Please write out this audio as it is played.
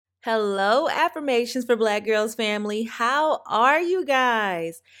Hello, Affirmations for Black Girls family. How are you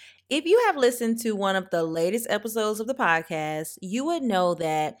guys? If you have listened to one of the latest episodes of the podcast, you would know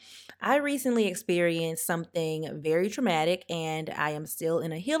that I recently experienced something very traumatic and I am still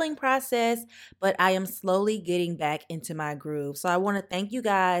in a healing process, but I am slowly getting back into my groove. So I want to thank you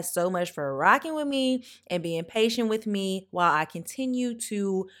guys so much for rocking with me and being patient with me while I continue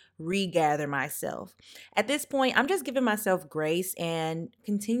to regather myself. At this point, I'm just giving myself grace and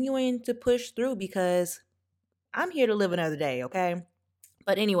continuing to push through because I'm here to live another day, okay?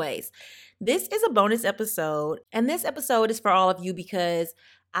 But, anyways, this is a bonus episode, and this episode is for all of you because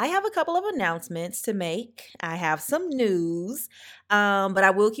I have a couple of announcements to make. I have some news, but I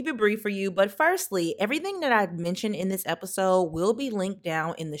will keep it brief for you. But, firstly, everything that I mentioned in this episode will be linked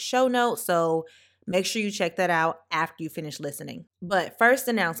down in the show notes. So, make sure you check that out after you finish listening. But first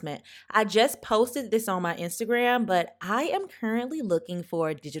announcement, I just posted this on my Instagram, but I am currently looking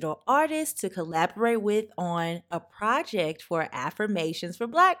for digital artists to collaborate with on a project for Affirmations for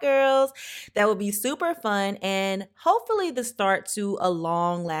Black Girls. That would be super fun and hopefully the start to a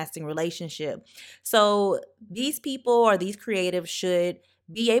long lasting relationship. So these people or these creatives should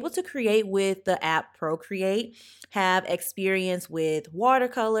be able to create with the app Procreate, have experience with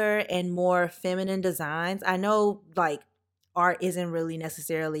watercolor and more feminine designs. I know like art isn't really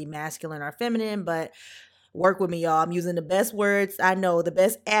necessarily masculine or feminine, but work with me, y'all. I'm using the best words I know, the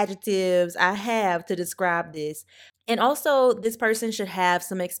best adjectives I have to describe this. And also, this person should have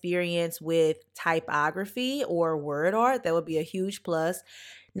some experience with typography or word art. That would be a huge plus.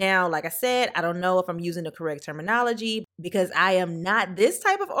 Now, like I said, I don't know if I'm using the correct terminology because I am not this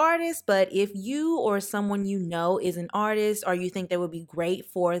type of artist, but if you or someone you know is an artist or you think they would be great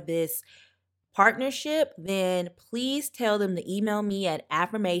for this partnership, then please tell them to email me at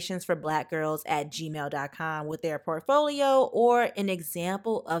affirmationsforblackgirls@gmail.com with their portfolio or an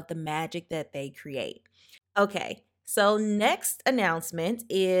example of the magic that they create. Okay, so next announcement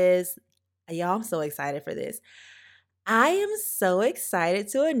is y'all, I'm so excited for this. I am so excited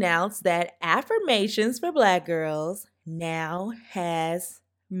to announce that Affirmations for Black Girls now has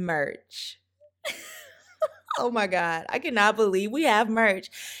merch. Oh my God, I cannot believe we have merch.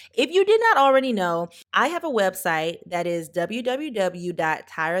 If you did not already know, I have a website that is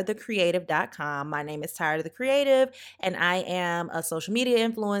www.tyrathecreative.com. My name is Tyra the Creative, and I am a social media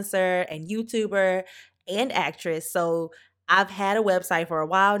influencer and YouTuber and actress. So I've had a website for a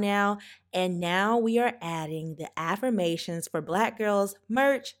while now, and now we are adding the Affirmations for Black Girls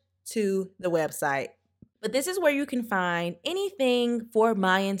merch to the website. But this is where you can find anything for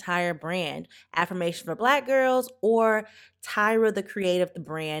my entire brand, Affirmation for Black Girls or Tyra the Creative, the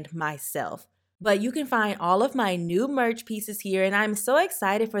brand myself. But you can find all of my new merch pieces here, and I'm so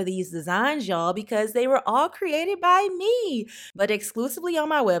excited for these designs, y'all, because they were all created by me. But exclusively on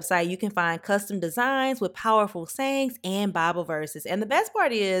my website, you can find custom designs with powerful sayings and Bible verses. And the best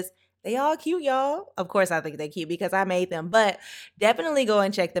part is, they all cute, y'all. Of course, I think they're cute because I made them, but definitely go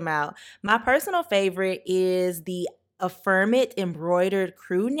and check them out. My personal favorite is the Affirm It embroidered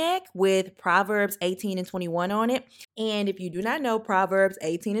crew neck with Proverbs 18 and 21 on it. And if you do not know Proverbs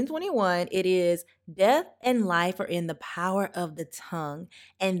 18 and 21, it is death and life are in the power of the tongue,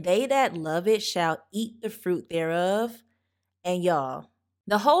 and they that love it shall eat the fruit thereof. And y'all,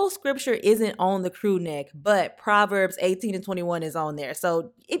 the whole scripture isn't on the crew neck, but Proverbs 18 and 21 is on there.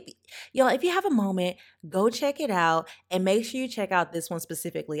 So if you have a moment, go check it out and make sure you check out this one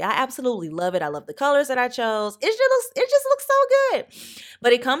specifically. I absolutely love it. I love the colors that I chose. It just looks so good.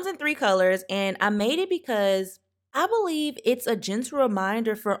 But it comes in 3 colors, and I made it because I believe it's a gentle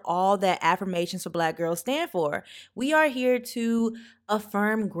reminder for all that Affirmations for Black Girls stand for. We are here to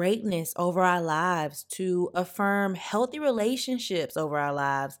affirm greatness over our lives, to affirm healthy relationships over our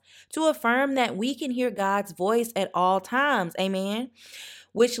lives, to affirm that we can hear God's voice at all times. Amen.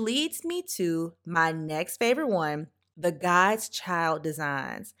 Which leads me to my next favorite one, the God's Child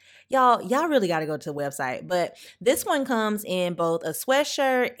designs. Y'all really got to go to the website, but this one comes in both a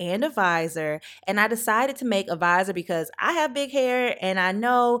sweatshirt and a visor, and I decided to make a visor because I have big hair, and I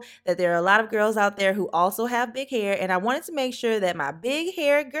know that there are a lot of girls out there who also have big hair, and I wanted to make sure that my big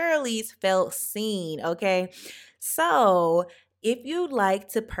hair girlies felt seen, okay? So, if you'd like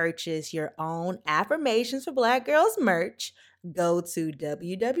to purchase your own Affirmations for Black Girls merch, go to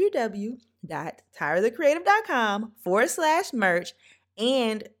www.tyrathecreative.com/merch,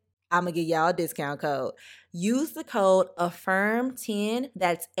 and I'm going to give y'all a discount code. Use the code AFFIRM10,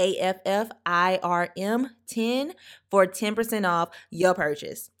 that's AFFIRM 10, for 10% off your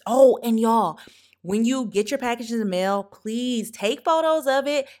purchase. Oh, and y'all, when you get your package in the mail, please take photos of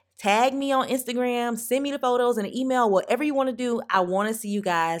it. Tag me on Instagram, send me the photos and an email, whatever you want to do. I want to see you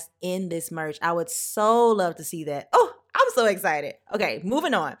guys in this merch. I would so love to see that. Oh, I'm so excited. Okay,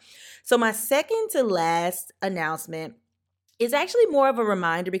 moving on. So my second to last announcement is actually more of a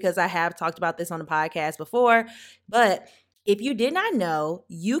reminder because I have talked about this on the podcast before, but if you did not know,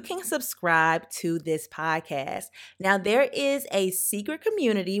 you can subscribe to this podcast. Now, there is a secret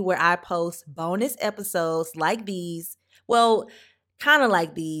community where I post bonus episodes like these. Well, kind of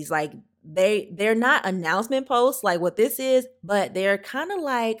like these. Like they're not announcement posts like what this is, but they're kind of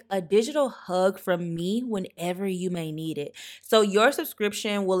like a digital hug from me whenever you may need it. So your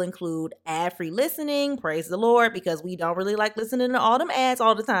subscription will include ad-free listening, praise the Lord, because we don't really like listening to all them ads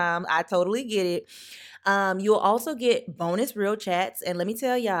all the time. I totally get it. You'll also get bonus real chats. And let me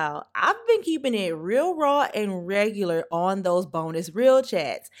tell y'all, I've been keeping it real raw and regular on those bonus real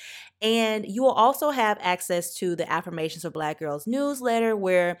chats. And you will also have access to the Affirmations for Black Girls newsletter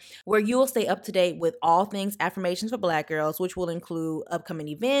where you will stay up to date with all things Affirmations for Black Girls, which will include upcoming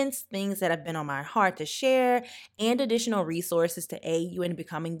events, things that have been on my heart to share, and additional resources to aid you in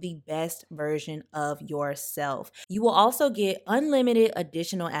becoming the best version of yourself. You will also get unlimited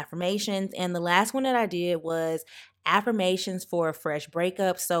additional affirmations. And the last one that I did was affirmations for a fresh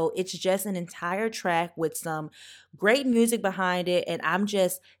breakup. So it's just an entire track with some great music behind it. And I'm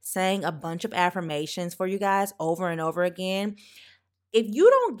just saying a bunch of affirmations for you guys over and over again. If you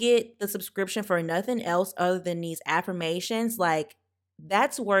don't get the subscription for nothing else other than these affirmations, like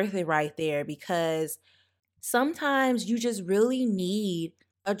that's worth it right there, because sometimes you just really need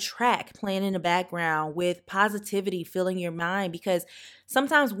a track playing in the background with positivity filling your mind, because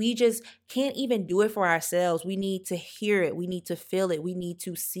sometimes we just can't even do it for ourselves. We need to hear it. We need to feel it. We need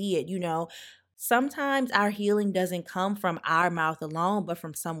to see it. Sometimes our healing doesn't come from our mouth alone, but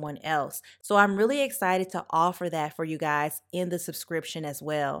from someone else. So I'm really excited to offer that for you guys in the subscription as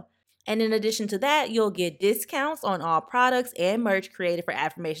well. And in addition to that, you'll get discounts on all products and merch created for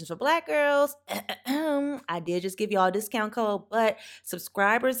Affirmations for Black Girls. I did just give y'all a discount code, but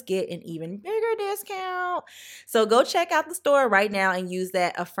subscribers get an even bigger discount. So go check out the store right now and use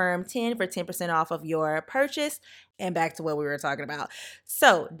that Affirm10 for 10% off of your purchase. And back to what we were talking about.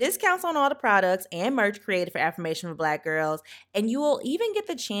 So discounts on all the products and merch created for Affirmation for Black Girls. And you will even get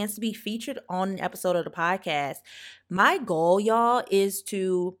the chance to be featured on an episode of the podcast. My goal, y'all, is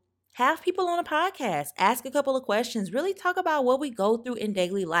to have people on a podcast, ask a couple of questions, really talk about what we go through in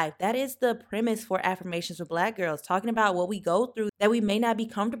daily life. That is the premise for Affirmations for Black Girls, talking about what we go through that we may not be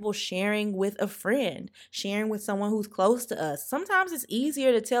comfortable sharing with a friend, sharing with someone who's close to us. Sometimes it's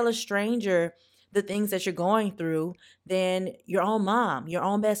easier to tell a stranger the things that you're going through than your own mom, your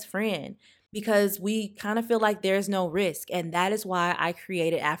own best friend, because we kind of feel like there's no risk. And that is why I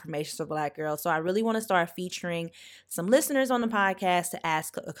created Affirmations for Black Girls. So I really want to start featuring some listeners on the podcast to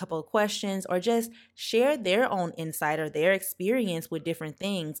ask a couple of questions or just share their own insight or their experience with different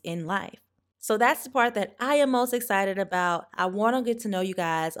things in life. So that's the part that I am most excited about. I want to get to know you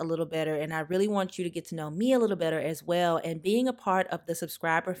guys a little better, and I really want you to get to know me a little better as well. And being a part of the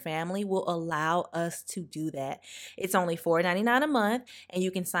subscriber family will allow us to do that. It's only $4.99 a month, and you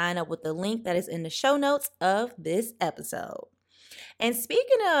can sign up with the link that is in the show notes of this episode. And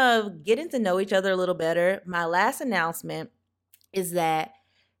speaking of getting to know each other a little better, my last announcement is that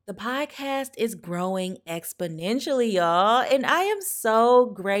the podcast is growing exponentially, y'all. And I am so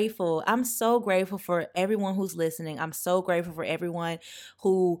grateful. I'm so grateful for everyone who's listening. I'm so grateful for everyone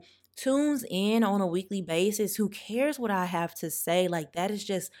who tunes in on a weekly basis, who cares what I have to say. Like, that is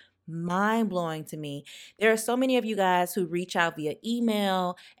just mind-blowing to me. There are so many of you guys who reach out via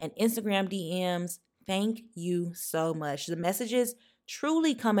email and Instagram DMs. Thank you so much. The messages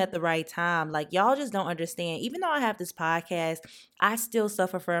truly come at the right time. Like, y'all just don't understand. Even though I have this podcast, I still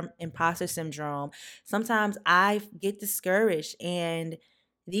suffer from imposter syndrome. Sometimes I get discouraged, and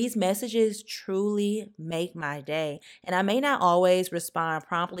these messages truly make my day. And I may not always respond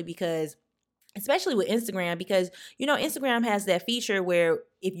promptly because, especially with Instagram, because, Instagram has that feature where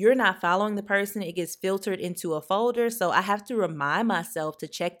if you're not following the person, it gets filtered into a folder. So I have to remind myself to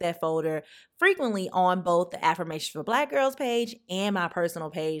check that folder frequently on both the Affirmation for Black Girls page and my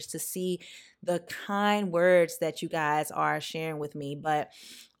personal page to see the kind words that you guys are sharing with me. But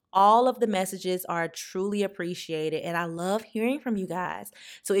all of the messages are truly appreciated, and I love hearing from you guys.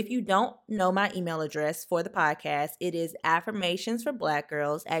 So if you don't know my email address for the podcast, it is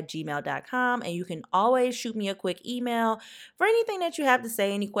affirmationsforblackgirls@gmail.com, and you can always shoot me a quick email for anything that you have to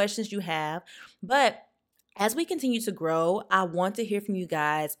say, any questions you have. But as we continue to grow, I want to hear from you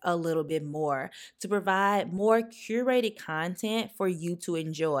guys a little bit more to provide more curated content for you to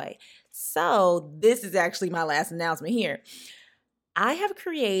enjoy. So this is actually my last announcement here. I have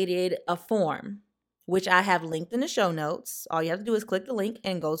created a form, which I have linked in the show notes. All you have to do is click the link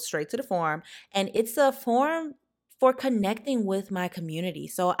and go straight to the form. And it's a form for connecting with my community.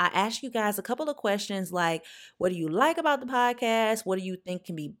 So I ask you guys a couple of questions like, what do you like about the podcast? What do you think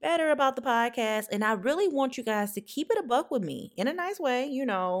can be better about the podcast? And I really want you guys to keep it a buck with me in a nice way,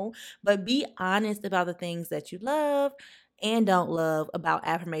 but be honest about the things that you love and don't love about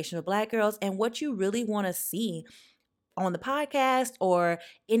Affirmation of Black Girls and what you really want to see on the podcast or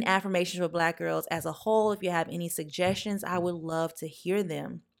in Affirmations for Black Girls as a whole. If you have any suggestions, I would love to hear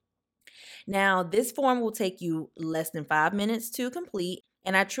them. Now, this form will take you less than 5 minutes to complete.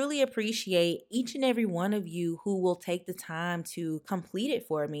 And I truly appreciate each and every one of you who will take the time to complete it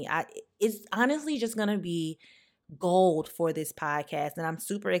for me. It's honestly just going to be gold for this podcast. And I'm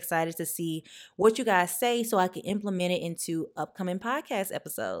super excited to see what you guys say so I can implement it into upcoming podcast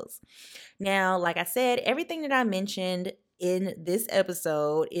episodes. Now, like I said, everything that I mentioned in this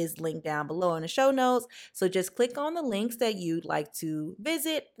episode is linked down below in the show notes. So just click on the links that you'd like to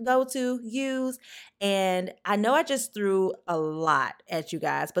visit, go to, use. And I know I just threw a lot at you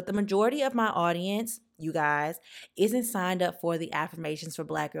guys, but the majority of my audience, you guys, isn't signed up for the Affirmations for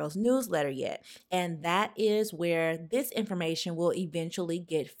Black Girls newsletter yet. And that is where this information will eventually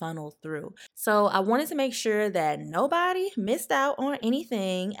get funneled through. So I wanted to make sure that nobody missed out on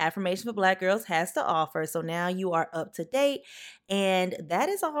anything Affirmation for Black Girls has to offer. So now you are up to date. And that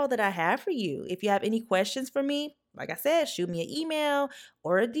is all that I have for you. If you have any questions for me, like I said, shoot me an email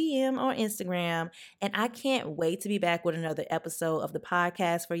or a DM on Instagram. And I can't wait to be back with another episode of the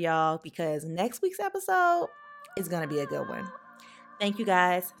podcast for y'all because next week's episode is going to be a good one. Thank you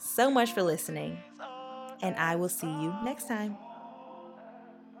guys so much for listening. And I will see you next time.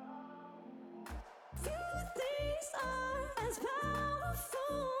 Few things are as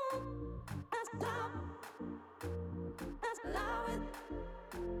powerful